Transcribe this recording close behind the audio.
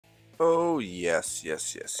Oh, yes,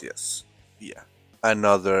 yes, yes, yes. Yeah.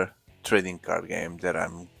 Another trading card game that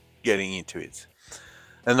I'm getting into it.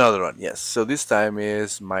 Another one, yes. So this time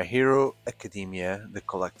is My Hero Academia, the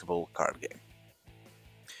collectible card game.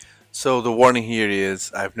 So the warning here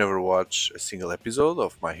is I've never watched a single episode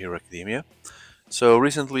of My Hero Academia. So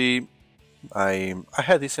recently I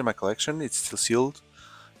had this in my collection, it's still sealed,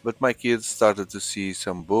 but my kids started to see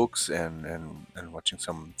some books and watching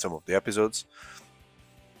some of the episodes.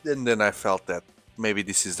 And then I felt that maybe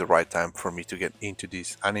this is the right time for me to get into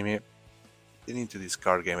this anime and into this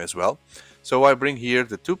card game as well. So I bring here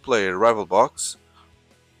the two-player rival box,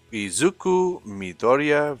 Izuku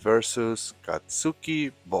Midoriya versus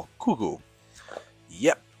Katsuki Bakugo.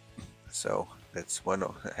 Yep. So that's one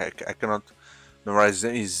of I cannot memorize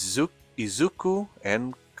them. Izuku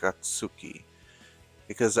and Katsuki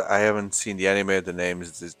because I haven't seen the anime. The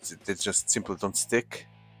names they just simply don't stick.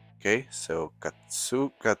 Okay, so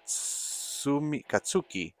Katsuki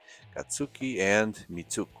and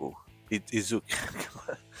Mitsuku. Izuki.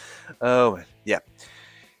 Oh man, yeah.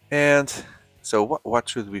 And so what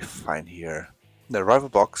should we find here? The rival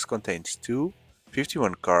box contains two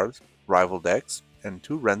 51 card rival decks and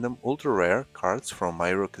two random ultra rare cards from My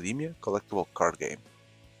Hero Academia collectible card game.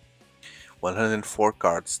 104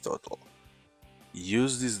 cards total.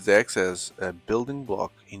 Use these decks as a building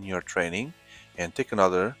block in your training and take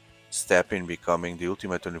another step in becoming the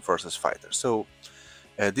ultimate universes fighter. So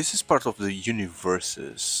this is part of the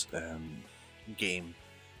universes game,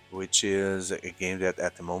 which is a game that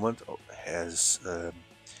at the moment has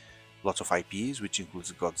lots of IPs, which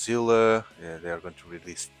includes Godzilla. They are going to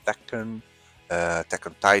release Tekken,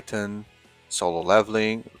 Tekken Titan, Solo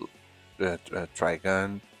Leveling,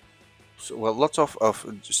 Trigun. So, well, lots of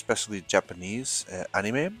especially Japanese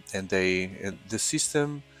anime, and the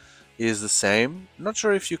system is the same. Not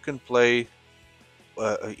sure if you can play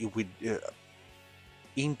with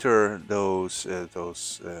inter those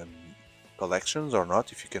collections or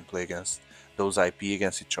not. If you can play against those IP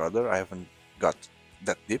against each other, I haven't got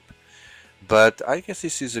that deep. But I guess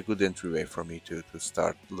this is a good entryway for me to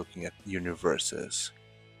start looking at universes.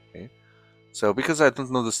 Okay, so because I don't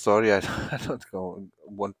know the story, I don't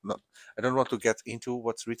I don't want to get into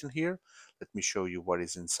what's written here. Let me show you what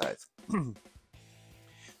is inside.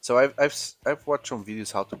 So I've watched some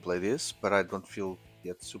videos how to play this, but I don't feel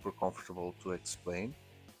yet super comfortable to explain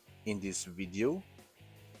in this video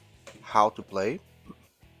how to play.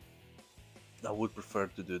 I would prefer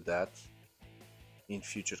to do that in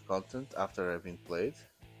future content after I've been played.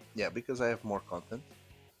 Yeah, because I have more content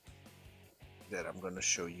that I'm gonna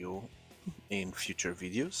show you in future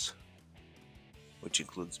videos, which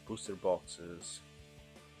includes booster boxes,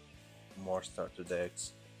 more starter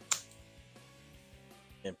decks,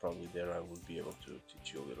 and probably there I will be able to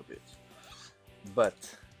teach you a little bit. But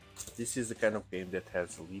this is the kind of game that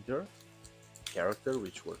has a leader character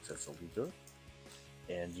which works as a leader,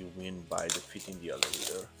 and you win by defeating the other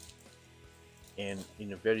leader. And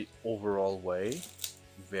in a very overall way,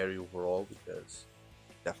 very overall, because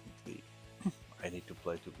definitely I need to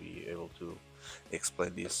play to be able to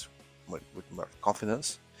explain this with more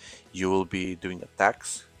confidence. You will be doing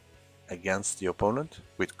attacks against the opponent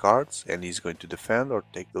with cards, and he's going to defend or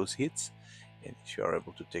take those hits. And if you are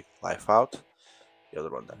able to take life out, the other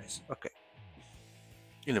one dies. Okay.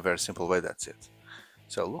 In a very simple way, that's it.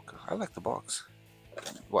 So look, I like the box.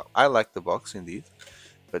 Well, I like the box indeed,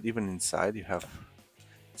 but even inside you have,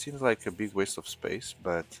 it seems like a big waste of space,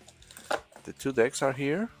 but the two decks are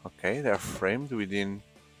here. Okay, they are framed within,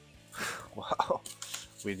 wow,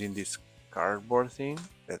 within this cardboard thing.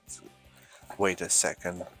 That's, wait a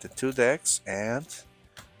second, the two decks, and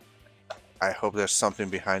I hope there's something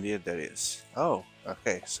behind it. There is. Oh,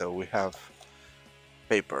 okay, so we have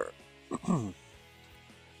paper,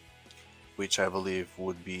 which I believe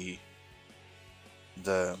would be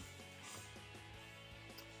the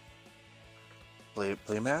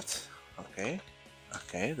playmat. Okay,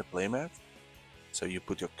 okay, the playmat. So you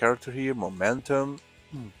put your character here, momentum,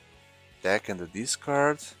 deck, and the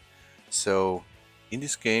discard. So in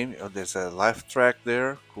this game, there's a life track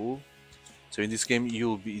there. Cool. So in this game,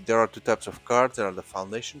 there are two types of cards. There are the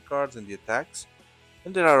foundation cards and the attacks,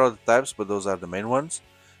 and there are other types, but those are the main ones.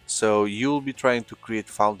 So you'll be trying to create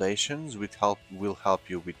foundations, which will help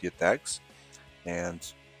you with the attacks, and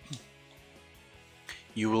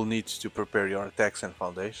you will need to prepare your attacks and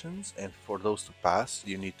foundations, and for those to pass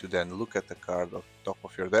you need to then look at the card on top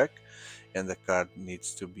of your deck, and the card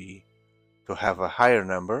needs to have a higher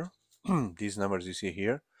number. These numbers you see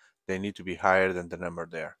here, they need to be higher than the number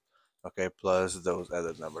there, okay, plus those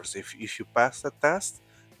other numbers. If you pass the test,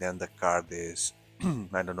 then the card is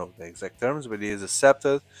I don't know the exact terms, but it is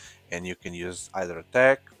accepted, and you can use either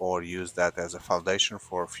attack or use that as a foundation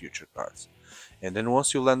for future cards. And then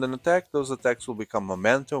once you land an attack, those attacks will become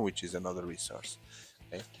momentum, which is another resource.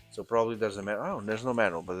 Okay, so probably there's a manual. Oh, there's no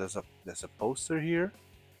manual, but there's a poster here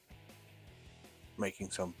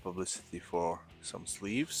making some publicity for some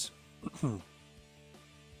sleeves. And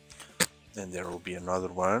there will be another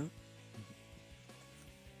one.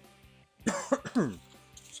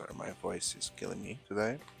 Sorry, my voice is killing me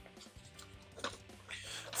today.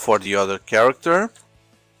 For the other character,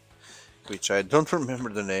 which I don't remember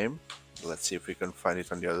the name. Let's see if we can find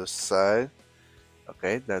it on the other side.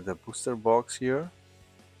 Okay, that's the booster box here.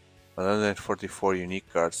 144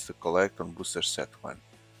 unique cards to collect on booster set 1.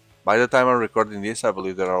 By the time I'm recording this, I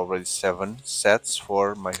believe there are already 7 sets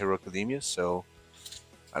for My Hero Academia, so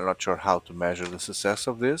I'm not sure how to measure the success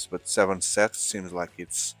of this, but 7 sets seems like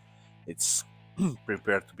it's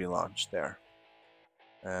prepared to be launched there.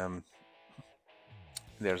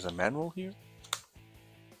 There's a manual here,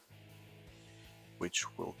 which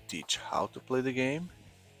will teach how to play the game.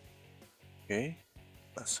 Okay,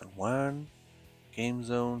 lesson 1, game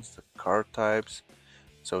zones, the card types.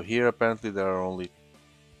 So here apparently there are only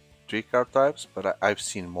 3 card types, but I've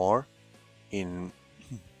seen more in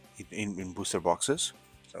booster boxes.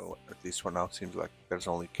 So at least for now it seems like there's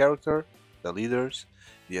only character, the leaders,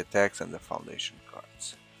 the attacks, and the foundation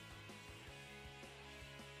cards.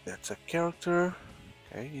 That's a character.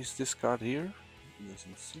 Okay, is this card here? It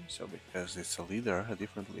doesn't seem so because it's a leader, a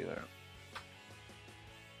different leader.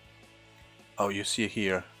 Oh, you see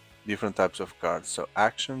here different types of cards. So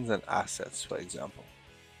actions and assets, for example.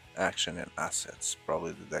 Action and assets.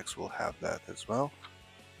 Probably the decks will have that as well.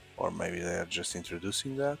 Or maybe they are just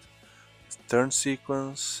introducing that. Turn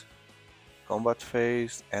sequence, combat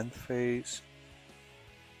phase, end phase.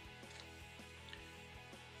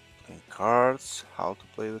 Playing cards, how to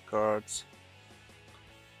play the cards.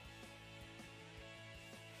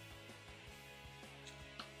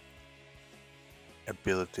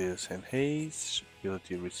 Abilities and haste,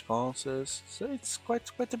 ability responses. So it's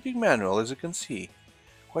quite a big manual, as you can see.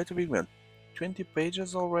 Quite a big manual. 20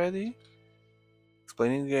 pages already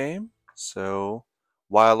explaining the game. So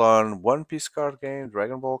while on One Piece card game,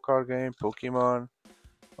 Dragon Ball card game, Pokemon.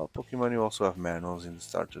 Well, Pokemon you also have manuals in the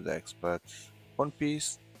starter decks, but One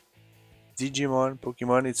Piece, Digimon,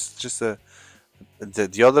 Pokemon, it's just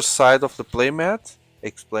the other side of the playmat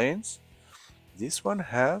explains. This one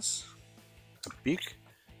has a big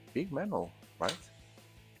manual, right?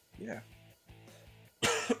 Yeah.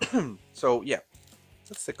 So yeah,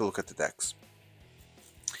 let's take a look at the decks.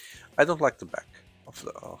 I don't like the back of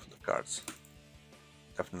the cards.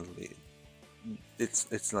 Definitely,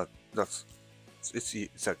 it's not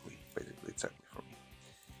it's ugly, basically it's ugly for me.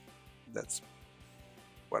 That's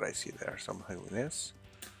what I see there, some ugliness.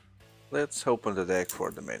 Let's open the deck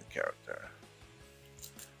for the main character,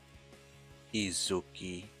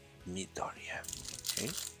 Izuki Midoriya.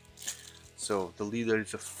 Okay, so the leader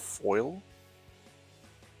is a foil.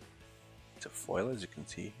 It's a foil, as you can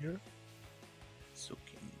see here.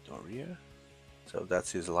 Izuki Midoriya. So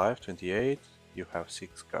that's his life, 28. You have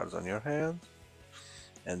 6 cards on your hand,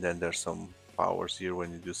 and then there's some powers here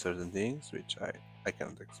when you do certain things, which I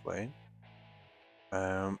cannot explain.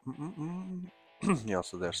 Yeah,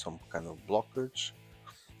 also there's some kind of blockage,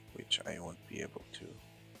 which I won't be able to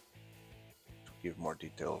give more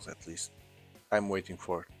details. At least I'm waiting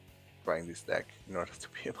for trying this deck in order to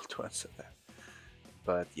be able to answer that.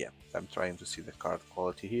 But yeah, I'm trying to see the card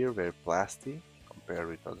quality here, very plastic compared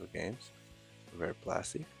with other games, very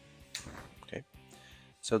plastic. Okay,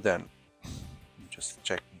 so then I'm just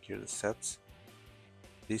checking here the sets.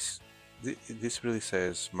 This really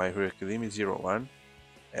says My Hero Academia 01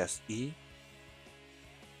 SE.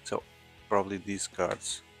 So probably these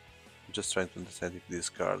cards, I'm just trying to understand if these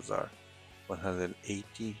cards are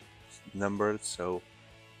 180 numbered, so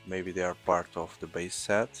maybe they are part of the base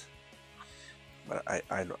set, but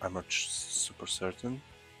I'm not super certain.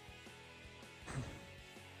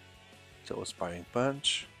 So Aspiring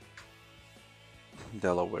Punch,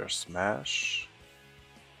 Delaware Smash.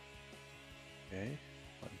 Okay,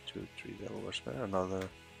 1, 2, 3 Delaware Smash. Another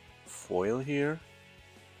foil here.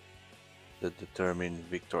 The Determined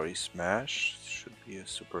Victory Smash should be a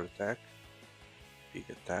super attack, big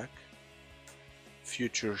attack.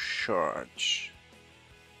 Future Charge.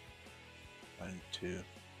 1, 2,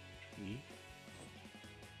 3.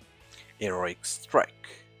 Heroic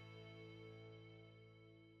Strike.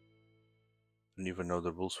 Don't even know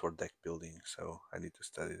the rules for deck building, so I need to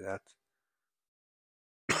study that.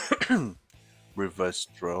 Reverse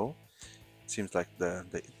Draw. It seems like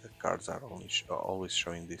the cards are always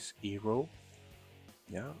showing this hero.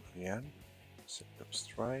 Yeah, again. Set up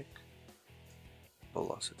Strike.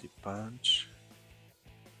 Velocity Punch.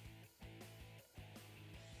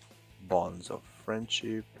 Bonds of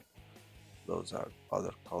Friendship. Those are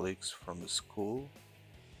other colleagues from the school.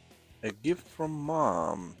 A gift from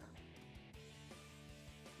mom.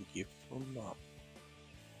 Gift from mom.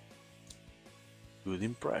 Good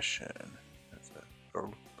impression. That's a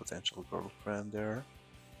potential girlfriend there.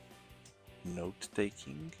 Note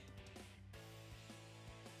taking.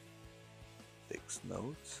 Takes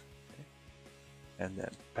notes. Okay. And then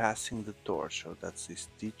passing the torch. So that's his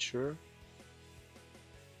teacher.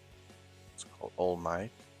 It's called All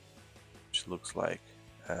Might, which looks like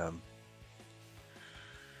the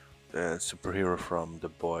superhero from The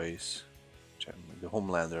Boys. The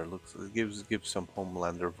Homelander looks gives some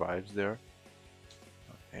Homelander vibes there.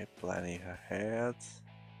 Okay, planning ahead.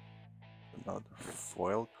 Another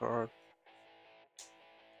foil card.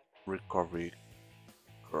 Recovery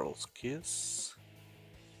Girl's Kiss.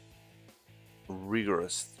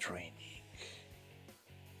 Rigorous training.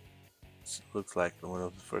 It looks like one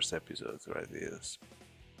of the first episodes, right? Is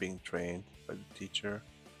being trained by the teacher.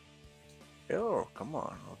 Oh, come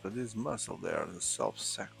on, look at this muscle there, the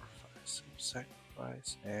self-sacrifice.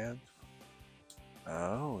 Self-sacrifice and...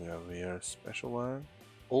 Oh, we have here a special one.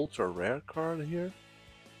 Ultra rare card here.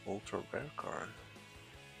 Ultra rare card.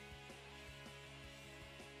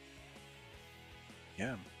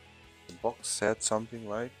 Yeah. The box said something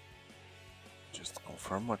like... Just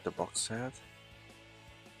confirm what the box said.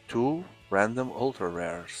 2 random ultra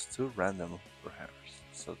rares. 2 random ultra rares.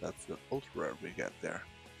 So that's the ultra rare we get there.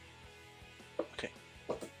 Okay.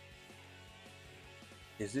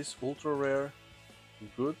 Is this ultra rare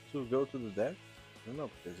good to go to the deck? I don't know,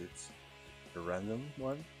 because it's a random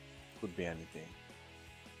one. Could be anything.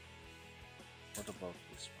 What about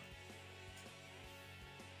this one?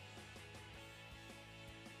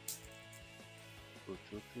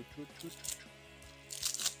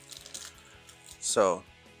 So,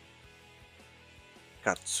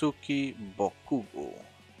 Katsuki Bakugo.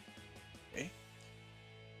 Okay.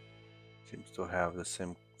 Seems to have the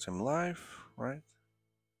same life, right?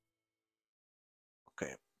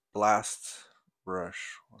 Okay. Blast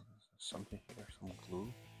brush. Something here, some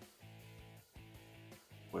glue.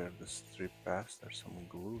 Where the strip passed, there's some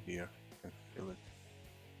glue here. You can feel it.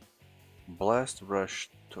 Blast Rush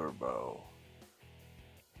Turbo.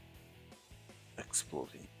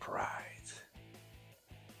 Exploding Pride.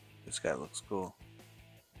 This guy looks cool.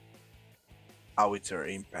 Howitzer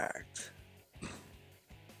Impact.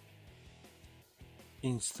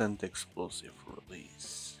 Instant Explosive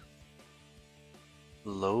Release.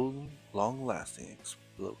 Long-lasting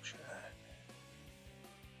Explosion.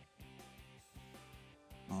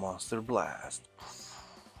 Monster Blast.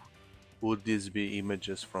 Would these be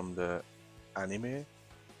images from the anime?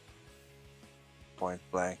 Point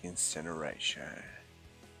Blank Incineration.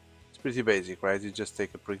 It's pretty basic, right? You just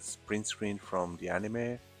take a print screen from the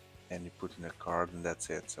anime and you put in a card and that's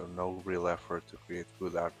it. So no real effort to create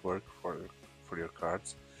good artwork for your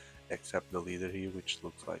cards, except the leader here, which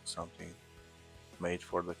looks like something made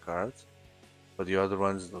for the cards. But the other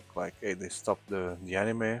ones look like, hey, they stop the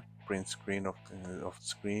anime, print screen of the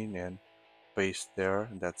screen and paste there,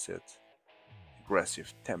 and that's it.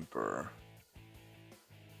 Aggressive Temper.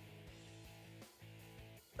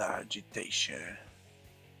 Agitation.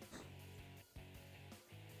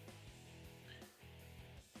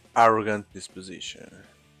 Arrogant Disposition.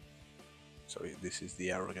 So this is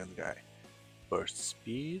the arrogant guy. Burst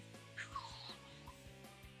Speed.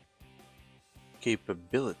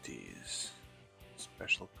 Capabilities.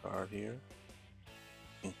 Special card here.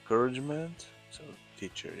 Encouragement. So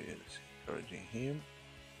teacher is encouraging him.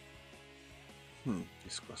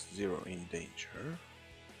 This costs 0 in danger.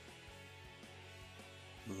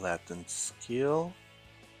 Latent skill.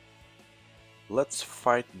 Let's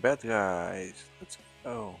fight bad guys. Let's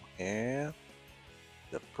go. And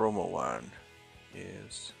the promo one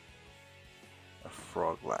is a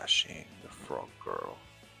frog lashing, the frog girl.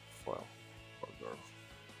 Foil frog girl.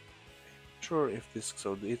 Sure, if this,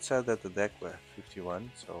 so it said that the deck was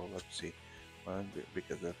 51, so let's see.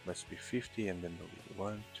 Because that must be 50 and then the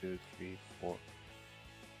 1, 2, 3, 4,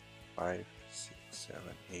 5, 6, 7,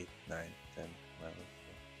 8, 9, 10, 11,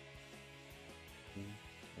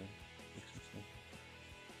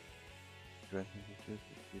 12,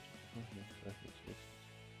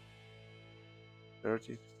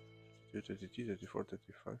 30, 32, 34,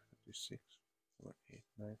 35, 36, 8,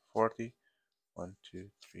 9, 40, 1, 2,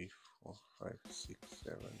 3, 4, 5, 6,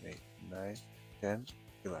 7, 8, 9, 10,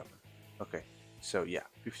 11. Okay, so yeah,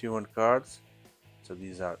 51 cards. So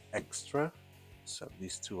these are extra. So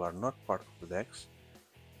these two are not part of the decks,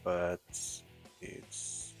 but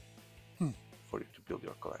it's for you to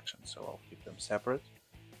collection, so I'll keep them separate.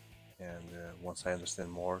 And once I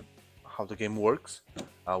understand more how the game works,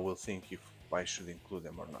 I will think if I should include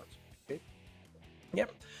them or not. Okay.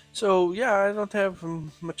 Yep. So yeah, I don't have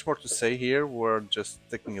much more to say here. We're just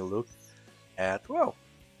taking a look at. Well,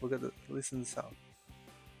 look at the listen to the sound.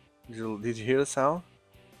 Did you hear the sound?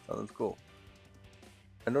 Sounds cool.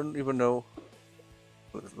 I don't even know.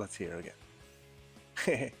 Let's hear it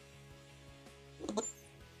again.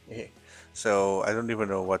 So I don't even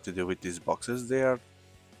know what to do with these boxes. They are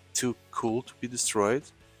too cool to be destroyed.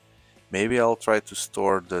 Maybe I'll try to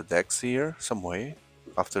store the decks here some way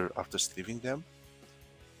after sleeving them.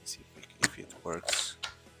 Let's see if it works.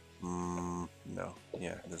 No,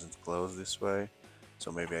 yeah, it doesn't close this way.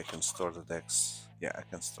 So maybe I can store the decks. Yeah, I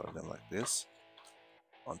can store them like this,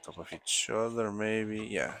 on top of each other. Maybe,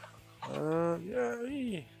 yeah,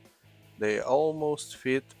 yeah. They almost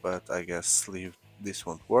fit, but I guess sleeve this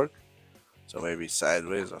won't work. So maybe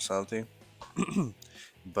sideways or something.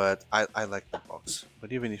 But I like the box.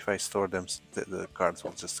 But even if I store them, the cards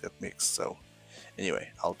will just get mixed. So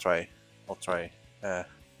anyway, I'll try uh,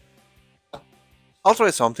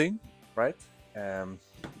 something, right?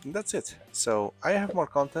 That's it. So I have more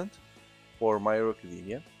content for My Hero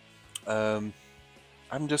Academia.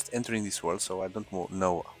 I'm just entering this world, so I don't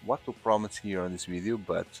know what to promise here on this video,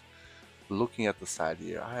 but looking at the side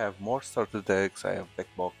here, I have more starter decks, I have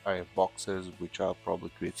boxes, which I'll probably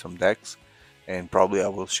create some decks, and probably I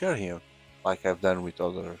will share here, like I've done with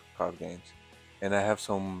other card games. And I have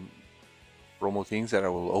some promo things that I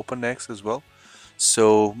will open next as well.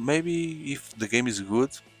 So maybe if the game is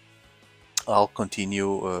good, I'll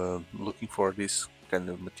continue looking for these kind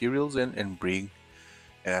of materials and bring,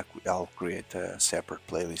 and I'll create a separate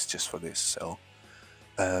playlist just for this. So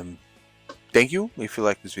thank you. If you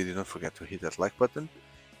like this video, don't forget to hit that like button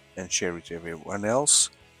and share it to everyone else.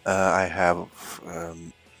 I have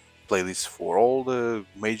playlists for all the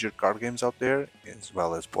major card games out there, as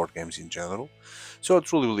well as board games in general. So I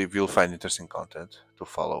truly believe you'll find interesting content to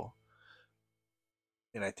follow.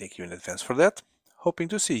 And I thank you in advance for that. Hoping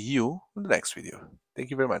to see you in the next video.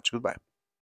 Thank you very much. Goodbye.